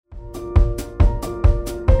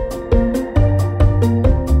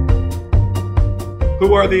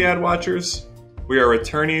Who are the Ad Watchers? We are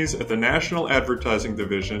attorneys at the National Advertising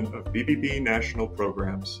Division of BBB National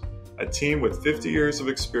Programs, a team with 50 years of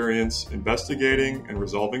experience investigating and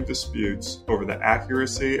resolving disputes over the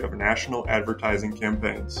accuracy of national advertising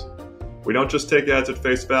campaigns. We don't just take ads at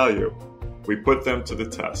face value, we put them to the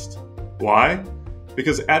test. Why?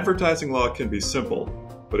 Because advertising law can be simple,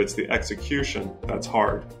 but it's the execution that's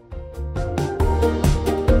hard.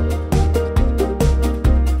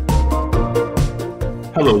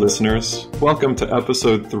 Hello, listeners. Welcome to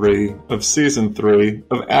episode 3 of season 3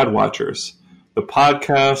 of Ad Watchers, the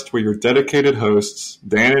podcast where your dedicated hosts,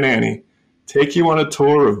 Dan and Annie, take you on a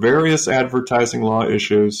tour of various advertising law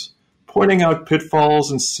issues, pointing out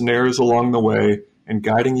pitfalls and snares along the way, and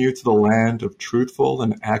guiding you to the land of truthful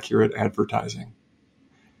and accurate advertising.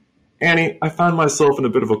 Annie, I found myself in a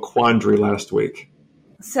bit of a quandary last week.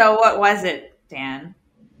 So what was it, Dan?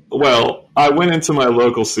 Well, I went into my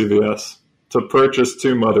local CVS to purchase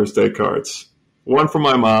 2 Mother's Day cards, one for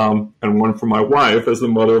my mom and one for my wife as the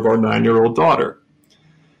mother of our 9-year-old daughter.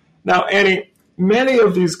 Now, Annie, many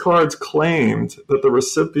of these cards claimed that the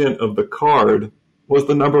recipient of the card was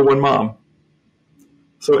the number one mom.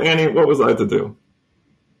 So, Annie, what was I to do?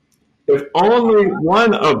 If only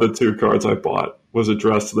one of the 2 cards I bought was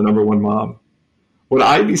addressed to the number one mom, would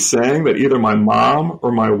I be saying that either my mom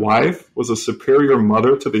or my wife was a superior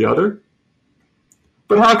mother to the other?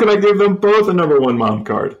 But how could I give them both a number one mom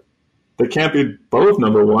card? They can't be both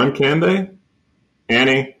number one, can they?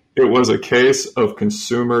 Annie, it was a case of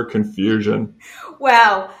consumer confusion.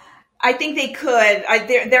 Well, I think they could.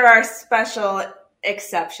 There are special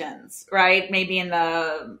exceptions, right? Maybe in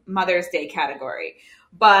the Mother's Day category.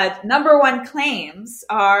 But number one claims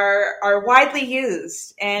are widely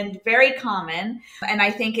used and very common. And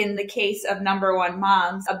I think in the case of number one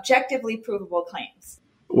moms, objectively provable claims.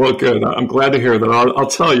 Well, good. I'm glad to hear that. I'll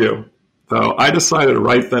tell you, though, I decided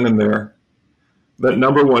right then and there that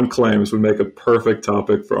number one claims would make a perfect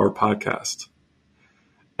topic for our podcast.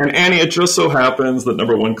 And Annie, it just so happens that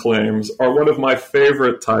number one claims are one of my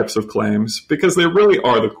favorite types of claims because they really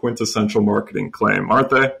are the quintessential marketing claim,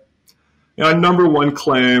 aren't they? You know, a number one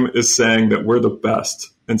claim is saying that we're the best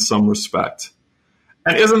in some respect.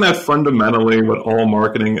 And isn't that fundamentally what all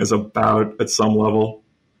marketing is about at some level?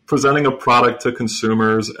 Presenting a product to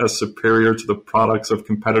consumers as superior to the products of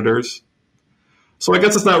competitors. So I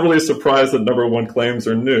guess it's not really a surprise that number one claims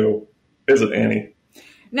are new, is it, Annie?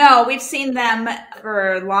 No, we've seen them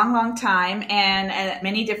for a long, long time and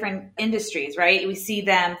many different industries, right? We see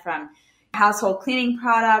them from household cleaning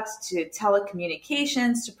products to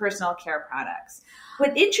telecommunications to personal care products.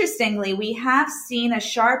 But interestingly, we have seen a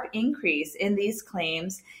sharp increase in these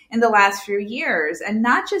claims in the last few years, and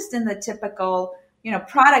not just in the typical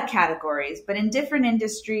product categories, but in different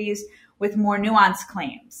industries with more nuanced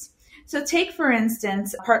claims. So take, for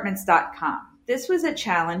instance, apartments.com. This was a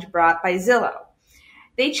challenge brought by Zillow.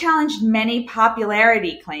 They challenged many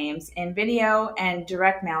popularity claims in video and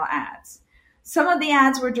direct mail ads. Some of the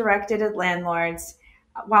ads were directed at landlords,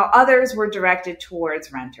 while others were directed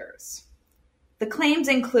towards renters. The claims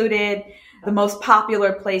included the most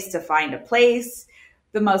popular place to find a place,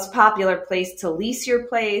 the most popular place to lease your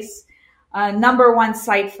place, number one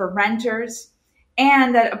site for renters,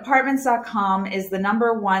 and that apartments.com is the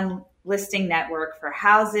number one listing network for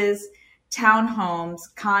houses, townhomes,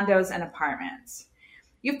 condos, and apartments.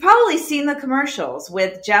 You've probably seen the commercials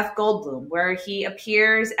with Jeff Goldblum, where he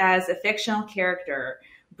appears as a fictional character,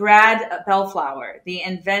 Brad Bellflower, the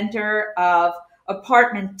inventor of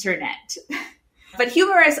Apartmenternet. But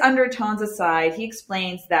humorous undertones aside, he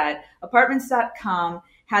explains that apartments.com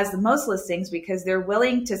has the most listings because they're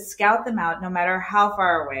willing to scout them out no matter how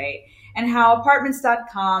far away, and how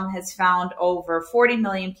apartments.com has found over 40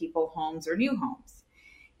 million people homes or new homes.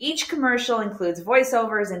 Each commercial includes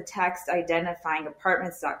voiceovers and text identifying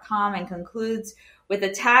apartments.com and concludes with a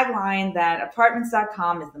tagline that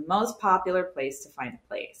apartments.com is the most popular place to find a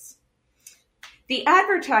place. The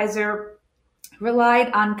advertiser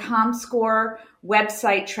relied on ComScore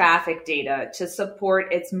website traffic data to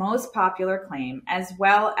support its most popular claim, as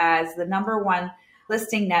well as the number one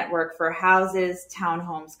listing network for houses,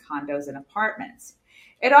 townhomes, condos, and apartments.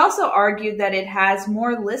 It also argued that it has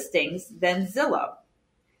more listings than Zillow.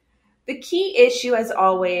 The key issue, as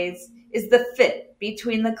always, is the fit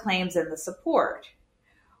between the claims and the support.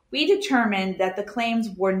 We determined that the claims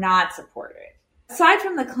were not supported. Aside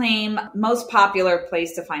from the claim, most popular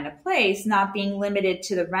place to find a place, not being limited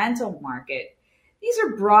to the rental market, these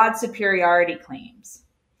are broad superiority claims.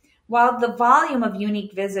 While the volume of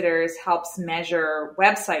unique visitors helps measure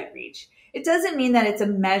website reach, it doesn't mean that it's a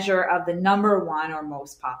measure of the number one or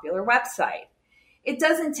most popular website. it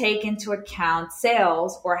doesn't take into account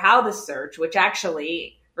sales or how the search, which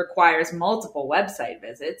actually requires multiple website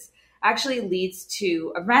visits, actually leads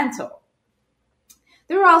to a rental.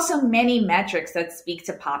 There are also many metrics that speak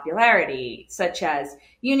to popularity, such as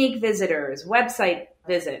unique visitors, website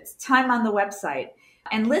visits, time on the website,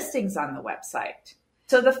 and listings on the website.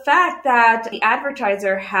 So the fact that the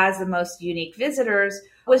advertiser has the most unique visitors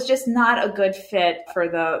was just not a good fit for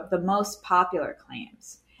the most popular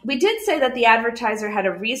claims. We did say that the advertiser had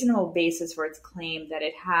a reasonable basis for its claim that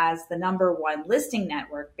it has the number one listing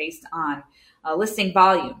network based on listing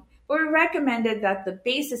volume. But we recommended that the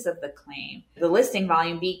basis of the claim, the listing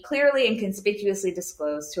volume, be clearly and conspicuously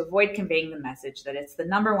disclosed to avoid conveying the message that it's the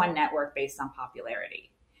number one network based on popularity.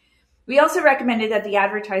 We also recommended that the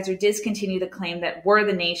advertiser discontinue the claim that we're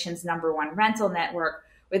the nation's number one rental network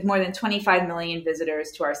with more than 25 million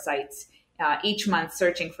visitors to our sites each month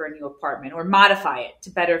searching for a new apartment, or modify it to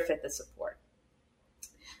better fit the support.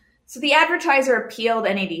 So the advertiser appealed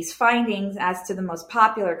NAD's findings as to the most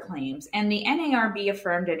popular claims, and the NARB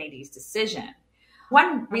affirmed NAD's decision.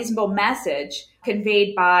 One reasonable message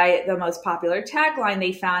conveyed by the most popular tagline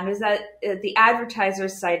they found is that the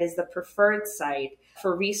advertiser's site is the preferred site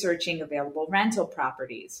for researching available rental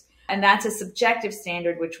properties. And that's a subjective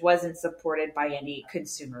standard which wasn't supported by any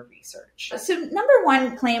consumer research. So number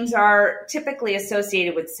one claims are typically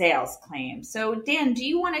associated with sales claims. So Dan, do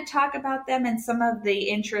you want to talk about them and some of the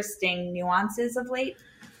interesting nuances of late?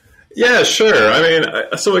 Yeah, sure.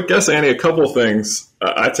 So I guess, Annie, a couple of things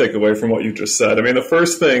I take away from what you just said. The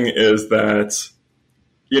first thing is that,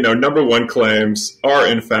 number one claims are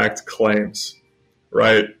in fact claims,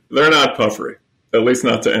 right? They're not puffery, at least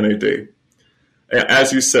not to NAD.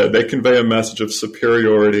 As you said, they convey a message of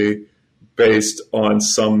superiority based on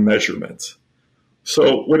some measurement.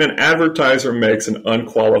 So when an advertiser makes an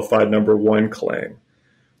unqualified number one claim,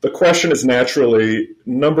 the question is naturally,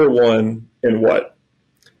 number one in what?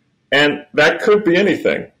 And that could be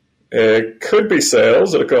anything. It could be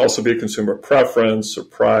sales. It could also be consumer preference or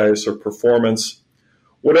price or performance,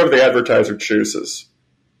 whatever the advertiser chooses.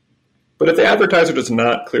 But if the advertiser does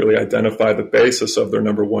not clearly identify the basis of their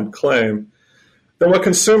number one claim, then what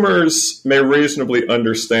consumers may reasonably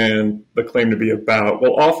understand the claim to be about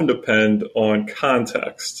will often depend on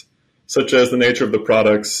context, such as the nature of the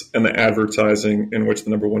products and the advertising in which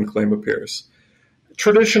the number one claim appears.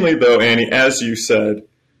 Traditionally, though, Annie, as you said,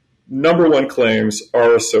 number one claims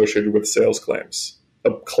are associated with sales claims,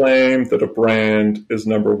 a claim that a brand is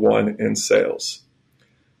number one in sales.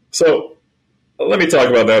 So let me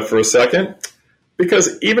talk about that for a second.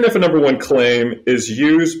 Because even if a number one claim is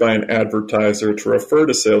used by an advertiser to refer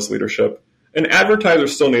to sales leadership, an advertiser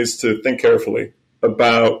still needs to think carefully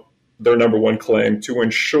about their number one claim to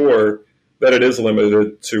ensure that it is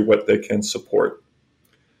limited to what they can support.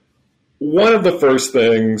 One of the first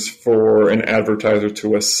things for an advertiser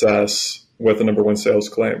to assess with a number one sales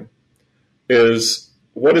claim is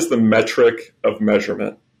what is the metric of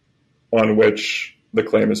measurement on which the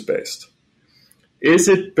claim is based. Is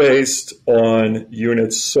it based on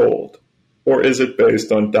units sold, or is it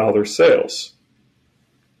based on dollar sales?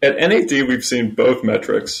 At NAD, we've seen both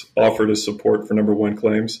metrics offered as support for number one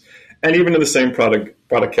claims, and even in the same product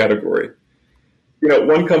category.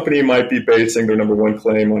 One company might be basing their number one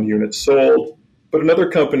claim on units sold, but another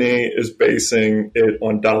company is basing it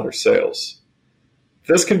on dollar sales.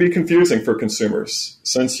 This can be confusing for consumers,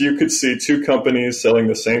 since you could see two companies selling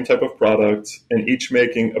the same type of product and each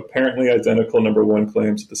making apparently identical number one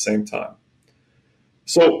claims at the same time.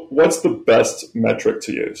 So what's the best metric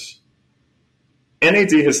to use?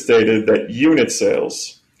 NAD has stated that unit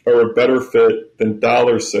sales are a better fit than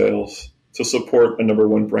dollar sales to support a number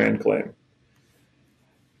one brand claim.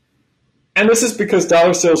 And this is because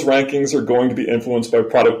dollar sales rankings are going to be influenced by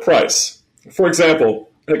product price. For example,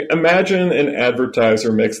 imagine an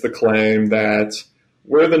advertiser makes the claim that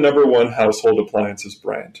we're the number one household appliances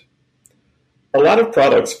brand. A lot of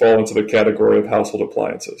products fall into the category of household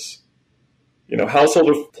appliances. Household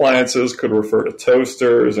appliances could refer to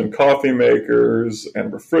toasters and coffee makers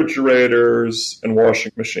and refrigerators and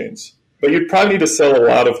washing machines. But you'd probably need to sell a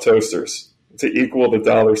lot of toasters to equal the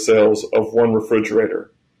dollar sales of one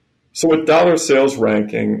refrigerator. So a dollar sales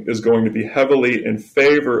ranking is going to be heavily in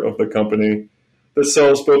favor of the company that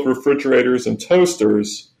sells both refrigerators and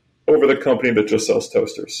toasters over the company that just sells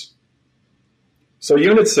toasters. So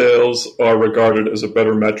unit sales are regarded as a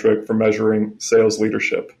better metric for measuring sales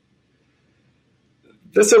leadership.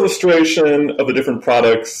 This illustration of the different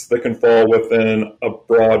products that can fall within a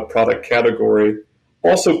broad product category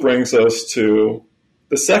also brings us to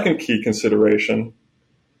the second key consideration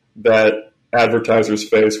that advertisers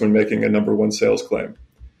face when making a number one sales claim,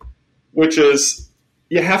 which is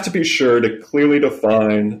You have to be sure to clearly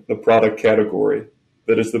define the product category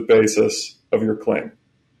that is the basis of your claim.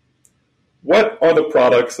 What are the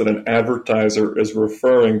products that an advertiser is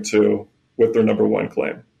referring to with their number one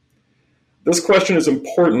claim? This question is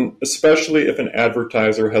important, especially if an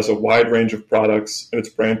advertiser has a wide range of products in its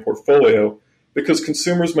brand portfolio, because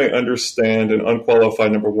consumers may understand an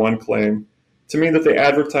unqualified number one claim to mean that the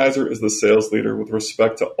advertiser is the sales leader with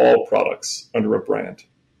respect to all products under a brand.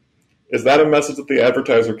 Is that a message that the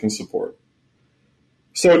advertiser can support?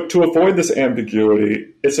 So to avoid this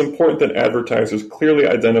ambiguity, it's important that advertisers clearly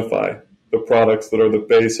identify the products that are the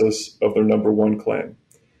basis of their number one claim.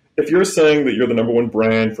 If you're saying that you're the number one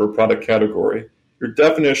brand for a product category, your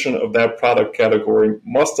definition of that product category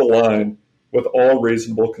must align with all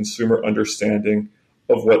reasonable consumer understanding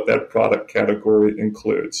of what that product category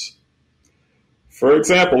includes. For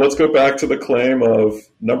example, let's go back to the claim of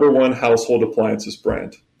number one household appliances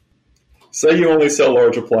brand. Say you only sell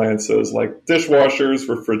large appliances like dishwashers,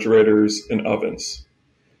 refrigerators, and ovens.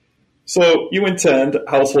 So you intend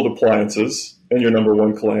household appliances in your number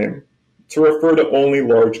one claim to refer to only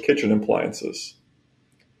large kitchen appliances.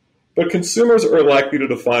 But consumers are likely to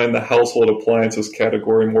define the household appliances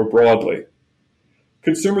category more broadly.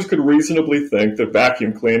 Consumers could reasonably think that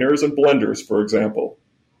vacuum cleaners and blenders, for example,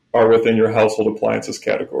 are within your household appliances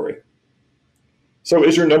category. So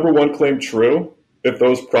is your number one claim true if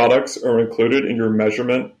those products are included in your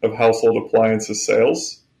measurement of household appliances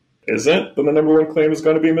sales? Isn't, then the number one claim is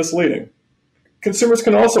going to be misleading. Consumers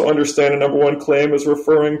can also understand a number one claim as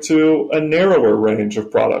referring to a narrower range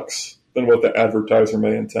of products than what the advertiser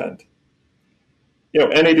may intend.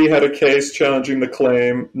 NAD had a case challenging the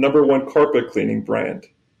claim number one carpet cleaning brand.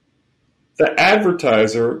 The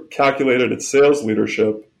advertiser calculated its sales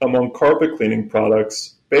leadership among carpet cleaning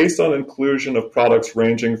products based on inclusion of products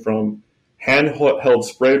ranging from handheld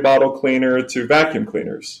spray bottle cleaner to vacuum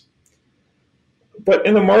cleaners. But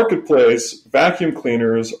in the marketplace, vacuum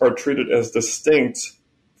cleaners are treated as distinct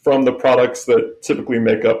from the products that typically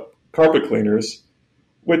make up carpet cleaners,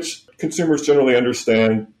 which consumers generally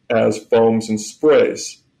understand as foams and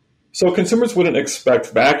sprays. So consumers wouldn't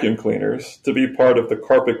expect vacuum cleaners to be part of the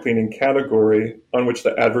carpet cleaning category on which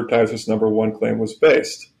the advertiser's number one claim was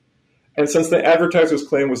based. And since the advertiser's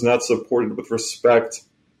claim was not supported with respect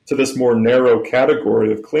to this more narrow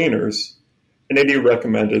category of cleaners, NAD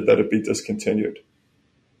recommended that it be discontinued.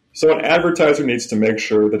 So an advertiser needs to make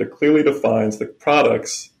sure that it clearly defines the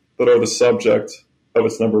products that are the subject of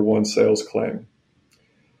its number one sales claim.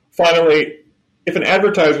 Finally, if an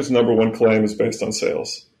advertiser's number one claim is based on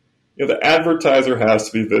sales, the advertiser has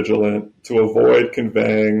to be vigilant to avoid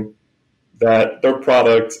conveying that their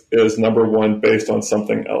product is number one based on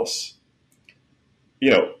something else.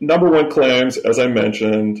 Number one claims, as I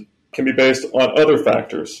mentioned, can be based on other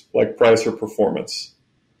factors like price or performance.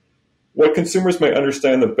 What consumers may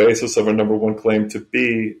understand the basis of a number one claim to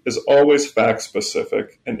be is always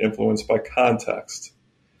fact-specific and influenced by context.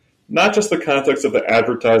 Not just the context of the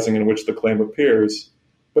advertising in which the claim appears,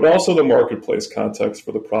 but also the marketplace context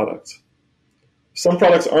for the product. Some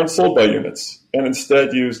products aren't sold by units, and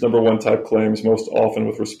instead use number one type claims most often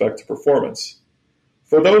with respect to performance.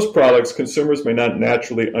 For those products, consumers may not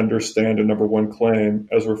naturally understand a number one claim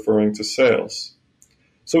as referring to sales.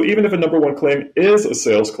 So even if a number one claim is a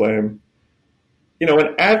sales claim,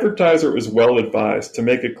 an advertiser is well advised to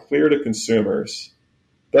make it clear to consumers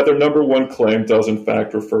that their number one claim does in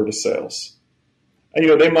fact refer to sales.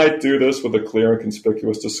 And they might do this with a clear and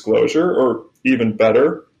conspicuous disclosure, or even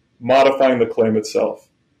better, modifying the claim itself.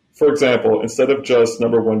 For example, instead of just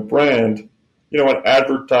number one brand, an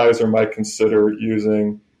advertiser might consider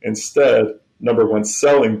using instead number one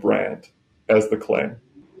selling brand as the claim.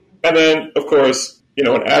 And then, of course,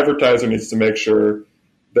 an advertiser needs to make sure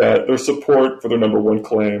that their support for their number one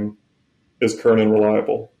claim is current and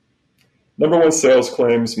reliable. Number one sales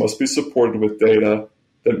claims must be supported with data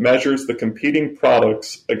that measures the competing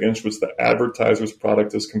products against which the advertiser's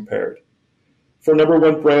product is compared. For number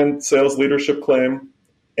one brand sales leadership claim,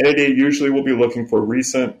 NAD usually will be looking for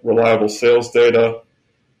recent, reliable sales data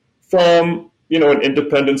from, an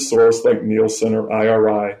independent source like Nielsen or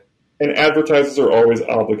IRI. And advertisers are always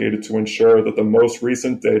obligated to ensure that the most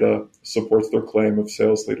recent data supports their claim of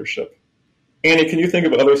sales leadership. Annie, can you think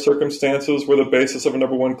of other circumstances where the basis of a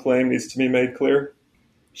number one claim needs to be made clear?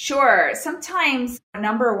 Sure. Sometimes a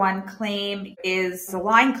number one claim is a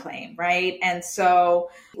line claim, right? And so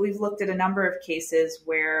we've looked at a number of cases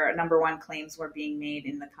where number one claims were being made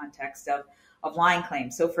in the context of line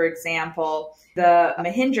claims. So for example, the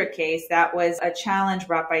Mahindra case, that was a challenge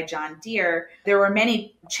brought by John Deere. There were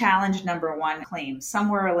many challenge number one claims. Some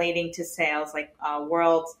were relating to sales, like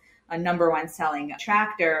world's a number one selling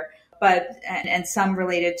tractor, and some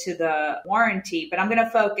related to the warranty. But I'm going to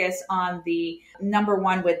focus on the number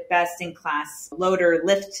one with best in class loader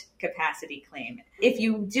lift capacity claim. If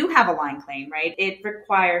you do have a line claim, right, it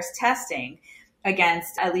requires testing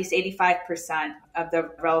against at least 85% of the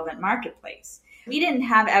relevant marketplace. We didn't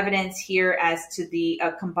have evidence here as to the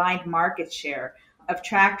combined market share of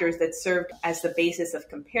tractors that served as the basis of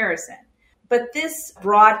comparison. But this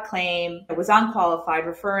broad claim was unqualified,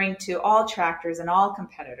 referring to all tractors and all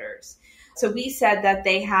competitors. So we said that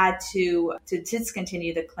they had to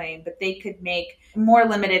discontinue the claim, but they could make more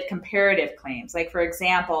limited comparative claims. Like, for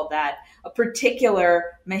example, that a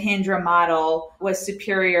particular Mahindra model was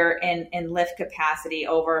superior in lift capacity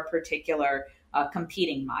over a particular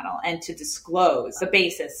competing model, and to disclose the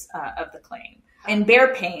basis of the claim. In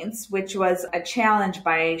Behr Paints, which was a challenge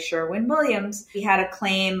by Sherwin-Williams, we had a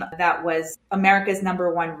claim that was America's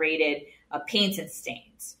number one rated paints and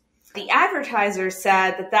stains. The advertiser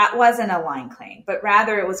said that that wasn't a line claim, but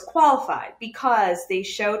rather it was qualified because they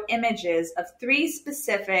showed images of three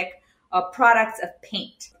specific products of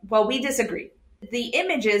paint. Well, we disagreed. The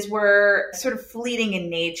images were sort of fleeting in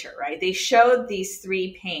nature, right? They showed these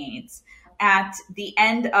three paints at the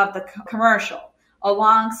end of the commercial,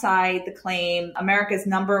 alongside the claim America's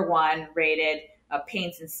number one rated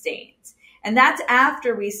paints and stains. And that's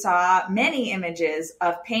after we saw many images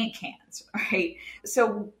of paint cans, right?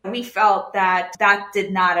 So we felt that that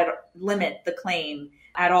did not limit the claim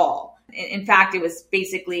at all. In fact, it was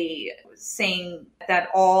basically saying that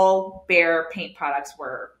all Behr paint products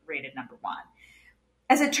were rated number one.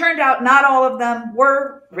 As it turned out, not all of them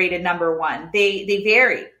were rated number one. They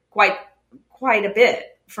varied quite a bit,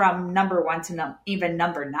 from number one to even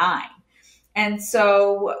number 9. And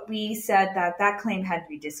so we said that that claim had to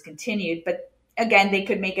be discontinued. But again, they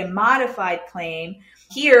could make a modified claim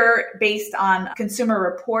here based on Consumer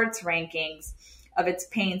Reports rankings of its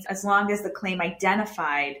paints, as long as the claim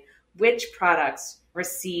identified which products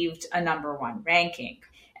received a number one ranking.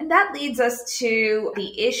 And that leads us to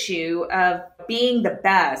the issue of being the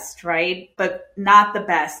best, right? But not the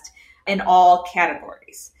best in all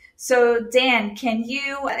categories. So, Dan, can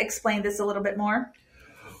you explain this a little bit more?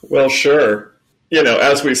 Well, sure.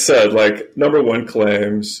 As we said, like, number one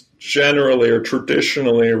claims generally or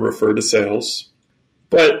traditionally refer to sales.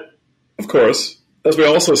 But, of course, as we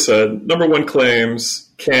also said, number one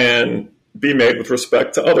claims can be made with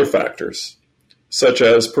respect to other factors, such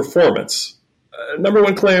as performance. Number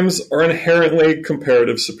one claims are inherently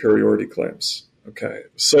comparative superiority claims. Okay,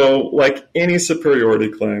 so like any superiority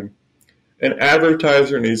claim, an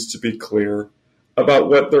advertiser needs to be clear about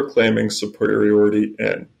what they're claiming superiority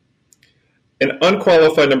in. An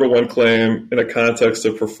unqualified number one claim in a context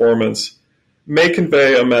of performance may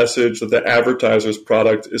convey a message that the advertiser's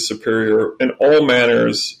product is superior in all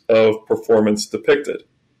manners of performance depicted.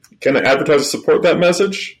 Can the advertiser support that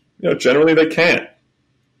message? Generally they can't.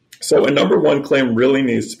 So a number one claim really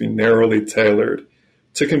needs to be narrowly tailored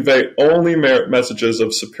to convey only messages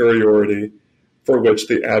of superiority for which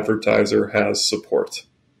the advertiser has support.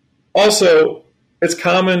 Also, it's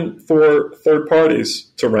common for third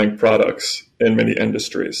parties to rank products in many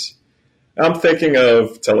industries. I'm thinking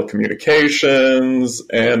of telecommunications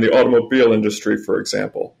and the automobile industry, for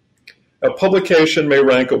example. A publication may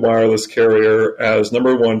rank a wireless carrier as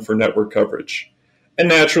number one for network coverage. And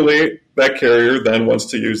naturally, that carrier then wants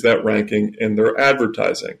to use that ranking in their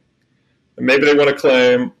advertising. And maybe they want to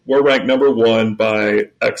claim, we're ranked number one by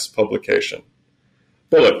X publication.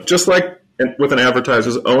 But look, just like with an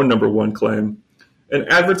advertiser's own number one claim, an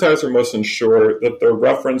advertiser must ensure that their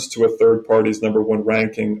reference to a third party's number one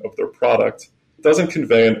ranking of their product doesn't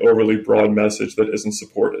convey an overly broad message that isn't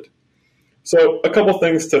supported. So a couple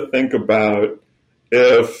things to think about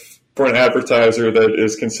for an advertiser that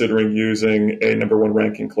is considering using a number one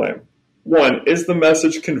ranking claim. One, is the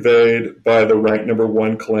message conveyed by the ranked number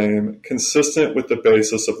one claim consistent with the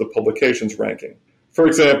basis of the publication's ranking? For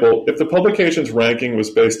example, if the publication's ranking was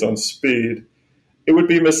based on speed, it would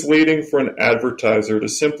be misleading for an advertiser to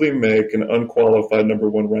simply make an unqualified number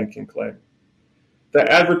one ranking claim. The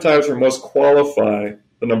advertiser must qualify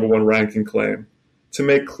the number one ranking claim to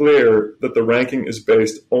make clear that the ranking is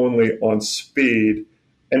based only on speed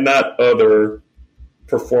and not other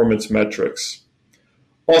performance metrics.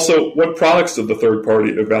 Also, what products did the third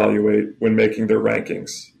party evaluate when making their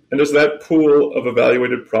rankings? And does that pool of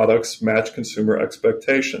evaluated products match consumer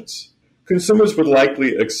expectations? Consumers would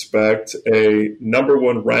likely expect a number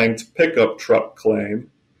one ranked pickup truck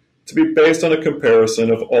claim to be based on a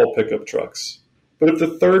comparison of all pickup trucks. But if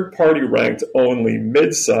the third party ranked only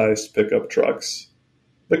mid-sized pickup trucks,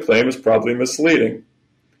 the claim is probably misleading.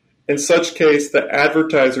 In such case, the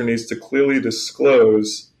advertiser needs to clearly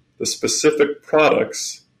disclose the specific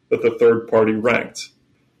products that the third party ranked.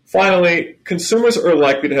 Finally, consumers are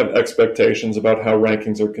likely to have expectations about how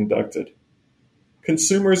rankings are conducted.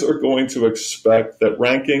 Consumers are going to expect that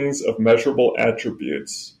rankings of measurable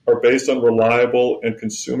attributes are based on reliable and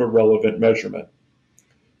consumer-relevant measurement.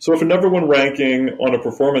 So if a number one ranking on a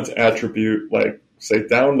performance attribute like, say,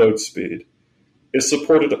 download speed is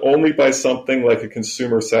supported only by something like a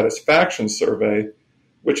consumer satisfaction survey,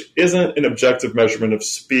 which isn't an objective measurement of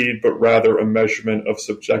speed, but rather a measurement of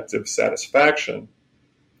subjective satisfaction,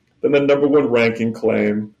 then the number one ranking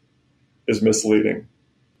claim is misleading.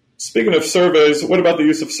 Speaking of surveys, what about the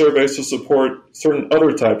use of surveys to support certain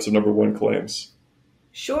other types of number one claims?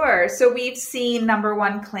 Sure. So we've seen number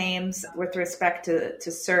one claims with respect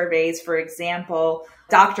to surveys, for example,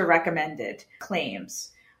 doctor recommended claims.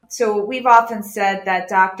 So we've often said that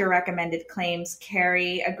doctor recommended claims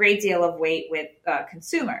carry a great deal of weight with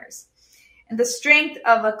consumers. And the strength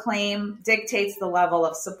of a claim dictates the level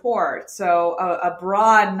of support. So a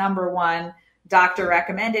broad number one doctor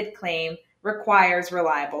recommended claim requires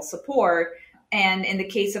reliable support. And in the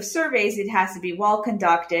case of surveys, it has to be well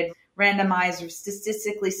conducted, randomized or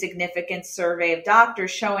statistically significant survey of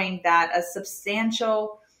doctors showing that a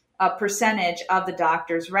substantial percentage of the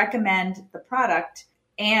doctors recommend the product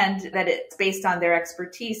and that it's based on their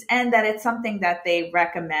expertise and that it's something that they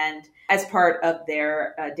recommend as part of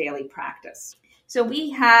their daily practice. So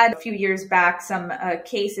we had a few years back some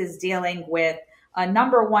cases dealing with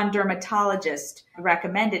number one dermatologist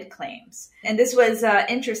recommended claims. And this was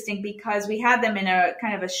interesting because we had them in a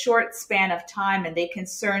kind of a short span of time and they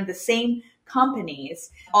concerned the same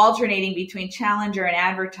companies alternating between challenger and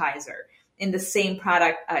advertiser in the same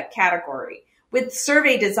product category, with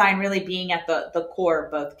survey design really being at the core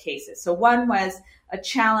of both cases. So one was a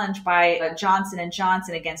challenge by Johnson &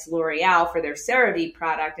 Johnson against L'Oreal for their CeraVe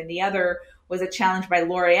product, and the other was a challenge by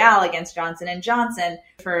L'Oreal against Johnson & Johnson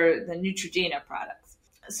for the Neutrogena products.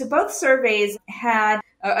 So both surveys had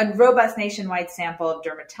a robust nationwide sample of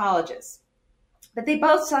dermatologists, but they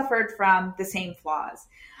both suffered from the same flaws.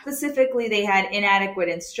 Specifically, they had inadequate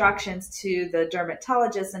instructions to the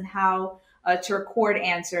dermatologists on how to record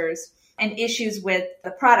answers, and issues with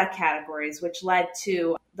the product categories, which led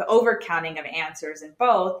to the overcounting of answers in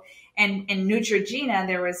both. And in Neutrogena,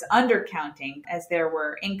 there was undercounting as there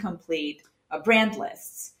were incomplete brand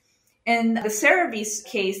lists. In the CeraVe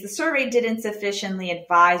case, the survey didn't sufficiently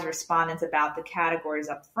advise respondents about the categories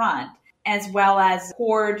up front, as well as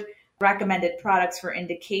record recommended products for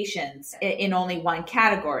indications in only one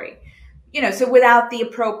category. So without the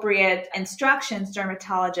appropriate instructions,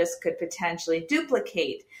 dermatologists could potentially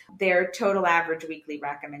duplicate their total average weekly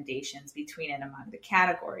recommendations between and among the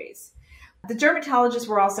categories. The dermatologists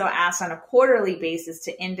were also asked on a quarterly basis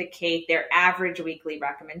to indicate their average weekly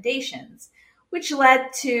recommendations, which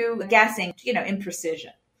led to guessing,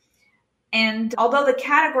 imprecision. And although the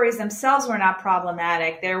categories themselves were not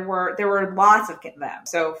problematic, there were lots of them.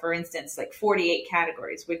 So for instance, like 48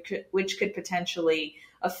 categories, which could potentially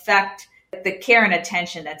affect the care and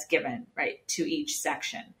attention that's given, right, to each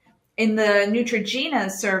section. In the Neutrogena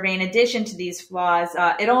survey, in addition to these flaws,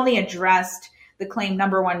 it only addressed the claim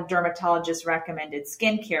number one dermatologist recommended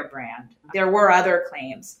skincare brand. There were other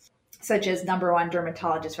claims, such as number one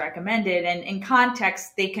dermatologist recommended, and in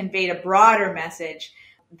context, they conveyed a broader message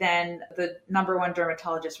than the number one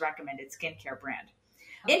dermatologist recommended skincare brand.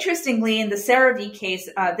 Interestingly, in the CeraVe case,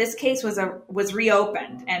 this case was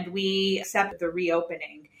reopened, and we accepted the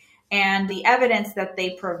reopening. And the evidence that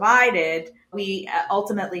they provided, we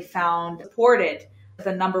ultimately found supported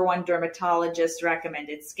the number one dermatologist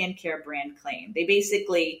recommended skincare brand claim. They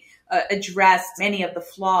basically addressed many of the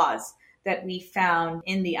flaws that we found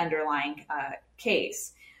in the underlying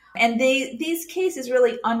case. And these cases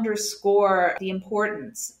really underscore the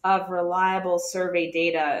importance of reliable survey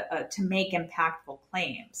data to make impactful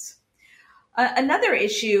claims. Another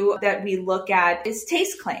issue that we look at is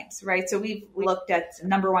taste claims, right? So we've looked at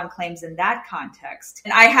number one claims in that context.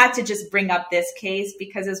 And I had to just bring up this case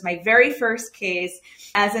because it was my very first case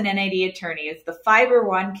as an NID attorney. It's the Fiber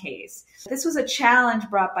One case. This was a challenge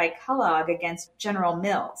brought by Kellogg against General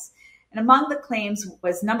Mills. And among the claims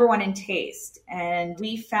was number one in taste. And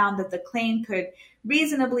we found that the claim could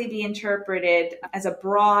reasonably be interpreted as a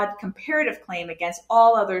broad comparative claim against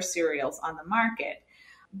all other cereals on the market.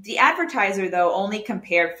 The advertiser, though, only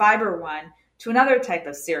compared Fiber One to another type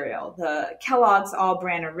of cereal, the Kellogg's All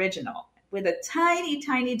Brand Original, with a tiny,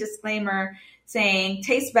 tiny disclaimer saying,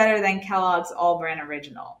 tastes better than Kellogg's All Brand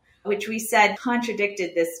Original, which we said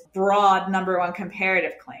contradicted this broad number one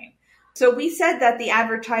comparative claim. So we said that the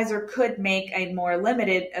advertiser could make a more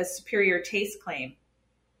limited, a superior taste claim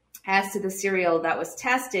as to the cereal that was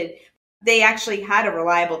tested. They actually had a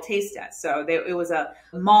reliable taste test. So it was a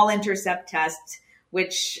mall intercept test,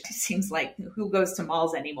 which seems like who goes to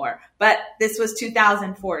malls anymore? But this was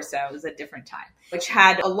 2004, so it was a different time, which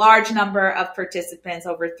had a large number of participants,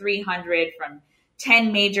 over 300 from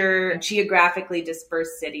 10 major geographically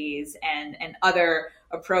dispersed cities and other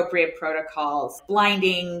appropriate protocols,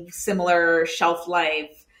 blinding, similar shelf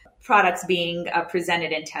life, products being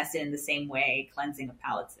presented and tested in the same way, cleansing of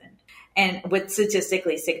palates, and with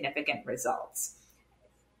statistically significant results.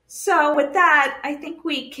 So with that, I think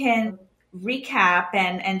we can recap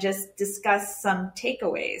and just discuss some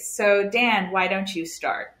takeaways. So Dan, why don't you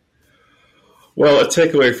start? Well, a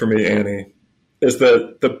takeaway for me, Annie, is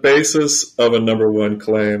that the basis of a number one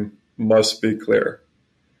claim must be clear.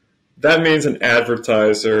 That means an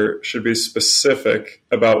advertiser should be specific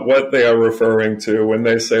about what they are referring to when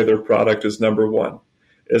they say their product is number one.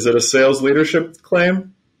 Is it a sales leadership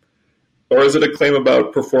claim? Or is it a claim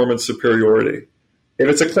about performance superiority? If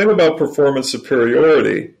it's a claim about performance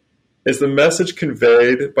superiority, is the message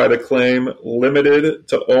conveyed by the claim limited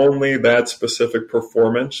to only that specific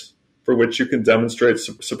performance for which you can demonstrate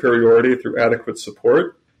superiority through adequate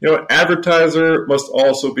support? An advertiser must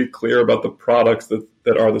also be clear about the products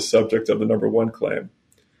that are the subject of the number one claim.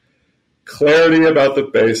 Clarity about the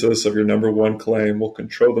basis of your number one claim will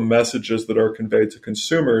control the messages that are conveyed to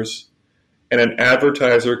consumers, and an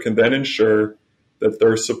advertiser can then ensure that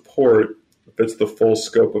their support fits the full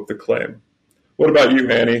scope of the claim. What about you,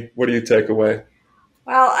 Annie? What do you take away?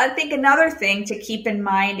 Well, I think another thing to keep in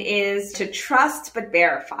mind is to trust but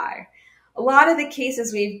verify. A lot of the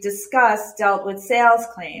cases we've discussed dealt with sales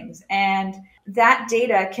claims, and that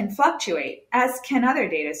data can fluctuate, as can other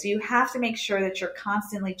data. So you have to make sure that you're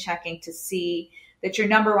constantly checking to see that your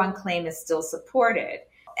number one claim is still supported.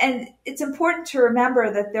 And it's important to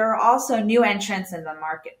remember that there are also new entrants in the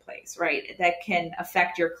marketplace, right, that can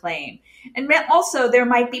affect your claim. And also there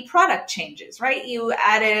might be product changes, right? You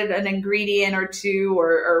added an ingredient or two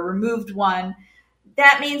or removed one.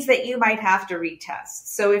 That means that you might have to retest.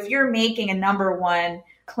 So if you're making a number one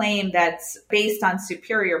claim that's based on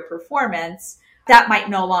superior performance, that might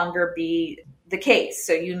no longer be the case.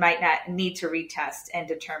 So you might not need to retest and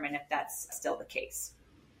determine if that's still the case.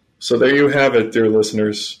 So there you have it, dear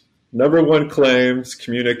listeners. Number one claims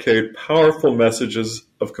communicate powerful messages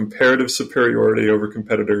of comparative superiority over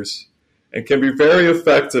competitors and can be very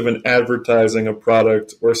effective in advertising a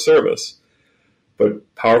product or service.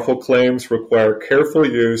 But powerful claims require careful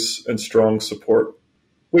use and strong support.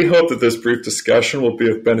 We hope that this brief discussion will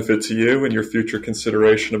be of benefit to you in your future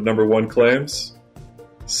consideration of number one claims.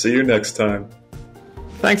 See you next time.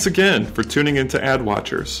 Thanks again for tuning in to Ad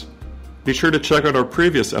Watchers. Be sure to check out our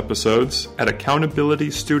previous episodes at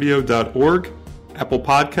accountabilitystudio.org, Apple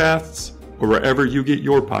Podcasts, or wherever you get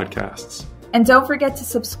your podcasts. And don't forget to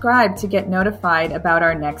subscribe to get notified about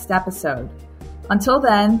our next episode. Until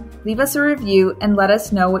then, leave us a review and let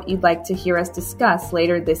us know what you'd like to hear us discuss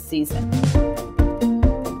later this season.